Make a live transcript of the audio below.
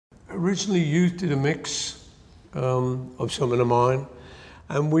originally Youth did a mix of something of mine,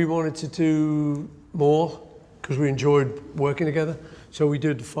 and we wanted to do more because we enjoyed working together. So we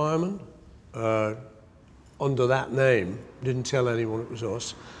did Fireman under that name, didn't tell anyone it was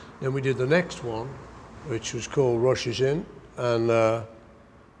us. Then we did the next one, which was called Rushes In, and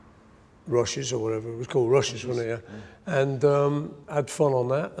Rushes or whatever, it was called Rushes, wasn't it? Yeah. And had fun on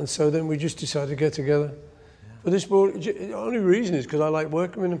that, and so then we just decided to get together. But this board, the only reason is because I like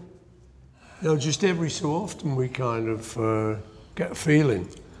working with him. You know, just every so often we kind of get a feeling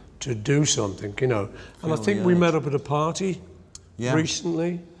to do something, you know. And I think we met up at a party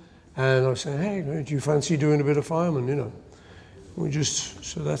recently, and I said, hey, do you fancy doing a bit of Fireman, you know?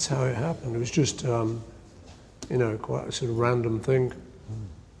 So that's how it happened. It was just, you know, quite a sort of random thing.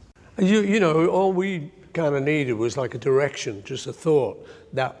 You know, all we kind of needed was like a direction, just a thought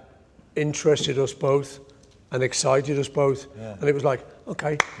that interested us both and excited us both. Yeah. And it was like,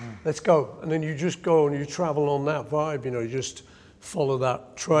 okay, let's go. And then you just go and you travel on that vibe, you know, you just follow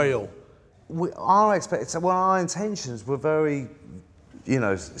that trail. Our intentions were very, you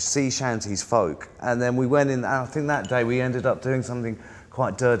know, sea shanties folk. And then we went in, and I think that day we ended up doing something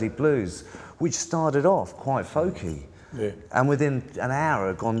quite dirty blues, which started off quite folky. Yeah. And within an hour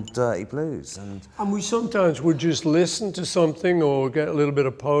had gone dirty blues. And we sometimes would just listen to something or get a little bit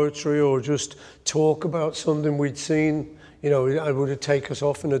of poetry or just talk about something we'd seen. You know, it would take us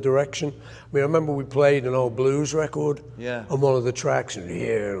off in a direction. I mean, I remember we played an old blues record on one of the tracks, and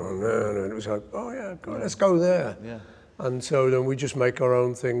it was like, oh yeah, let's go there. Yeah. And so then we just make our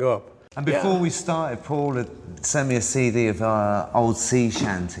own thing up. And before we started, Paul had sent me a CD of old sea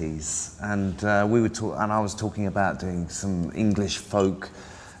shanties, and we would talk, and I was talking about doing some English folk,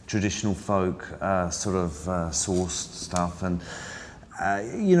 traditional folk, sort of sourced stuff, and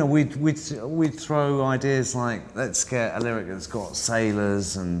you know, we'd throw ideas like, let's get a lyric that's got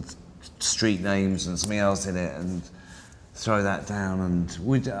sailors and street names and something else in it, and throw that down, and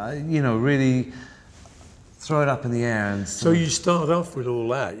we'd you know, really throw it up in the air. And so you start off with all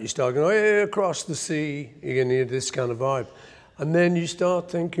that. You start going, oh, yeah, across the sea, you're going to hear this kind of vibe. And then you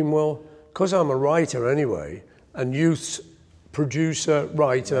start thinking, well, because I'm a writer anyway, and Youth's producer,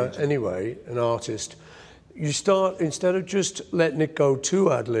 writer anyway, an artist, you start, instead of just letting it go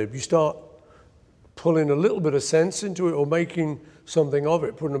too ad-lib, you start pulling a little bit of sense into it or making something of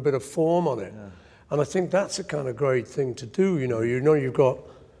it, putting a bit of form on it. Yeah. And I think that's a kind of great thing to do. You know you've got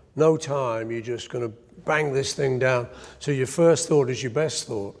no time, you're just going to bang this thing down. So your first thought is your best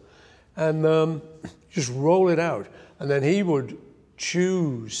thought. And just roll it out. And then he would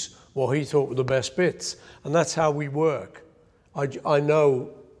choose what he thought were the best bits. And that's how we work. I know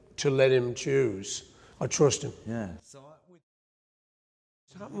to let him choose. I trust him. Yeah.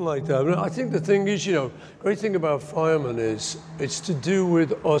 Something like that. I think the thing is, you know, great thing about Fireman is it's to do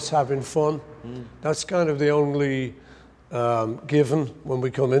with us having fun. That's kind of the only given when we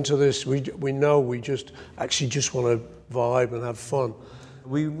come into this. We know we just want to vibe and have fun.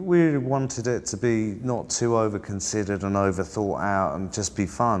 We really wanted it to be not too over-considered and over-thought out and just be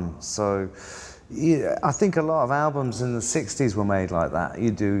fun. So yeah, I think a lot of albums in the 60s were made like that. You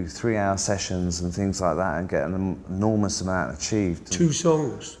do 3-hour sessions and things like that and get an enormous amount achieved. 2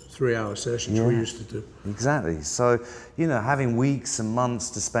 songs, 3-hour sessions we used to do. Exactly. So, you know, having weeks and months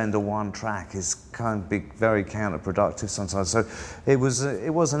to spend on one track is kind of very counterproductive sometimes. So it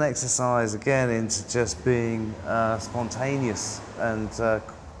was an exercise, again, into just being spontaneous and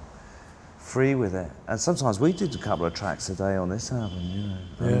free with it. And sometimes we did a couple of tracks a day on this album, you know.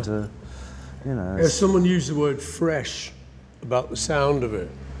 And, you know, yeah, someone used the word fresh about the sound of it.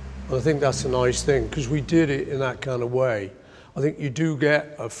 And I think that's a nice thing, because we did it in that kind of way. I think you do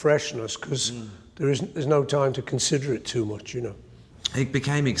get a freshness, because there's no time to consider it too much, you know. It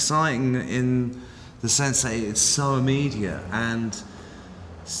became exciting in the sense that it's so immediate and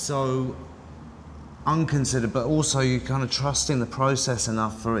so unconsidered, but also you kind of trust in the process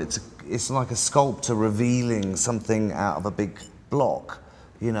enough for it to, it's like a sculptor revealing something out of a big block.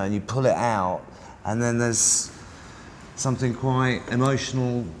 You know, and you pull it out, and then there's something quite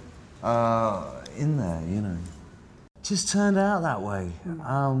emotional in there, you know. Just turned out that way.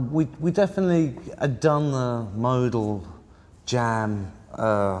 We definitely had done the modal jam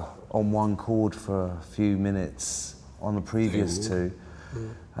on one chord for a few minutes on the previous two.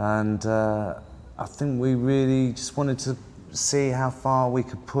 And I think we really just wanted to see how far we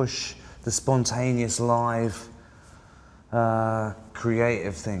could push the spontaneous live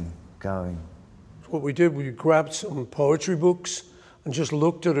creative thing going. What we did, we grabbed some poetry books and just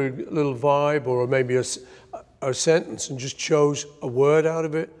looked at a little vibe or maybe a sentence and just chose a word out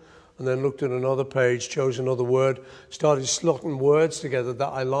of it and then looked at another page, chose another word, started slotting words together that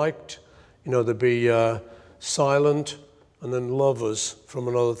I liked. You know, there'd be silent and then lovers from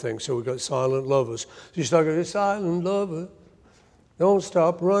another thing. So we got silent lovers. So you start going, silent lover, don't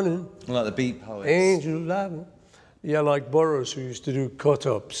stop running. Like the beat poets. Angel loving. Yeah, like Burroughs, who used to do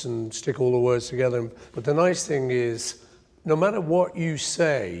cut-ups and stick all the words together. But the nice thing is, no matter what you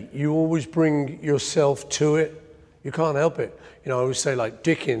say, you always bring yourself to it. You can't help it. You know, I always say, like,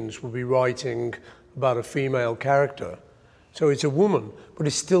 Dickens would be writing about a female character. So it's a woman, but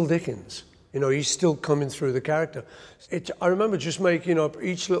it's still Dickens. You know, he's still coming through the character. I remember just making up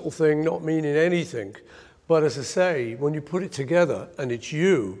each little thing, not meaning anything. But as I say, when you put it together and it's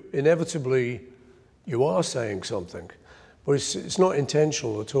you, inevitably you are saying something. But it's not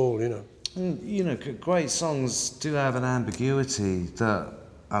intentional at all, you know. You know, great songs do have an ambiguity that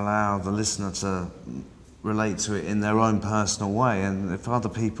allow the listener to relate to it in their own personal way. And if other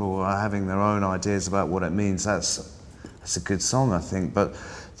people are having their own ideas about what it means, that's a good song, I think. But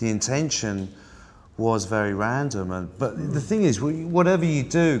the intention was very random. But the thing is, whatever you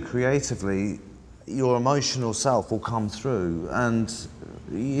do creatively, your emotional self will come through, and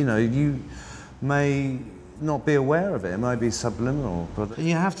you know, you may not be aware of it. It may be subliminal, but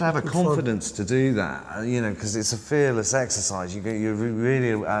you have to have a confidence to do that. You know, because it's a fearless exercise. You're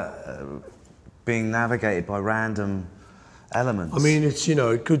really being navigated by random elements. I mean, it's, you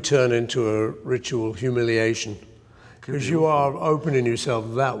know, it could turn into a ritual humiliation because you are opening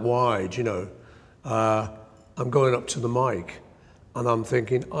yourself that wide. You know, I'm going up to the mic. And I'm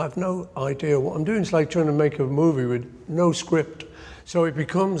thinking, I've no idea what I'm doing. It's like trying to make a movie with no script. So it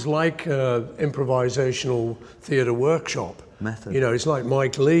becomes like an improvisational theatre workshop. Method. You know, it's like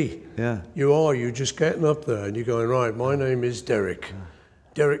Mike Lee. Yeah. You're just getting up there and you're going, right, my name is Derek. Yeah.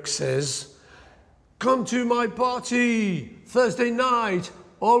 Derek says, come to my party, Thursday night,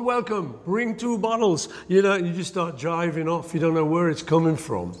 all welcome, bring 2 bottles. You know, you just start jiving off, you don't know where it's coming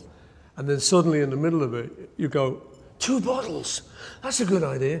from. And then suddenly in the middle of it, you go, 2 bottles, that's a good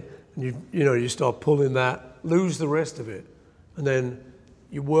idea. And you start pulling that, lose the rest of it, and then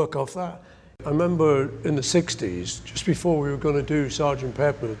you work off that. I remember in the 60s, just before we were going to do Sgt.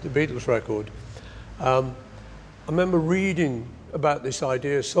 Pepper, the Beatles record, I remember reading about this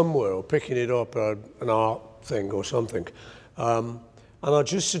idea somewhere, or picking it up at an art thing or something. And I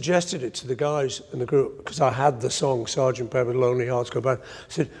just suggested it to the guys in the group, because I had the song Sgt. Pepper, Lonely Hearts Club Band. I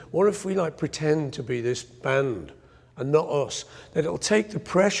said, what if we like pretend to be this band and not us? That it'll take the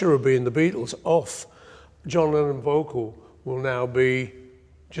pressure of being the Beatles off. John Lennon vocal will now be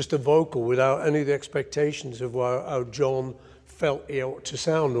just a vocal without any of the expectations of how John felt he ought to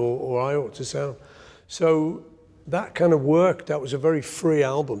sound or I ought to sound. So that kind of worked. That was a very free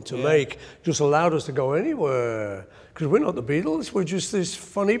album to make. Just allowed us to go anywhere. Because we're not the Beatles, we're just this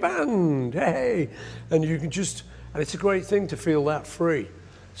funny band, hey! And you can just, and it's a great thing to feel that free.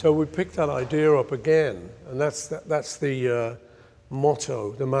 So we picked that idea up again, and that's the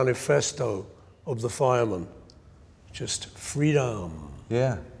motto, the manifesto of the Fireman. Just freedom.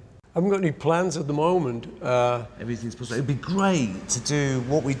 Yeah. I haven't got any plans at the moment. Everything's possible. It'd be great to do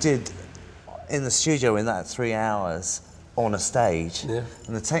what we did in the studio in that 3 hours on a stage. Yeah.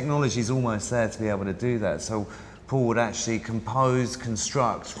 And the technology's almost there to be able to do that. So Paul would actually compose,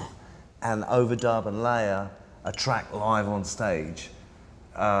 construct, and overdub and layer a track live on stage.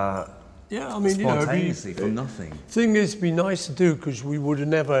 Yeah, I mean, spontaneously, from nothing. Thing is, it'd be nice to do because we would have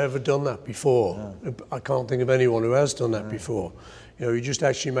never ever done that before. Yeah. I can't think of anyone who has done that before. You know, you just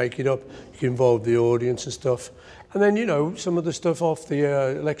actually make it up. You can involve the audience and stuff. And then, you know, some of the stuff off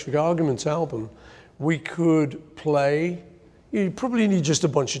the Electric Arguments album, we could play. You probably need just a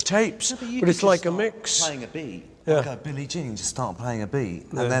bunch of tapes, but it's like a mix. Playing a beat. Like a Billie Jean, just start playing a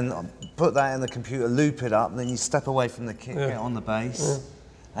beat, and then put that in the computer, loop it up, and then you step away from the kit, get on the bass.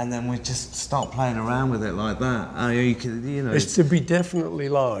 And then we just start playing around with it like that. You know, it's to be definitely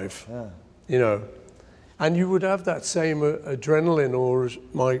live, you know. And you would have that same adrenaline, or as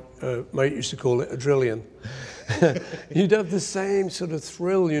my mate used to call it, adrillion. You'd have the same sort of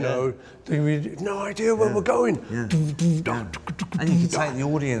thrill, you know. We had no idea where we're going. Yeah. And you could take the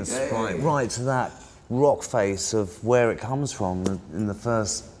audience right to that rock face of where it comes from in the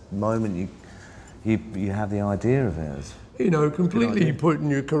first moment you have the idea of it. You know, completely putting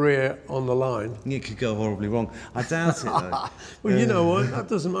your career on the line. It could go horribly wrong. I doubt it, though. Well, you know what? That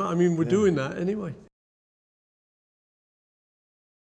doesn't matter. I mean, we're doing that anyway.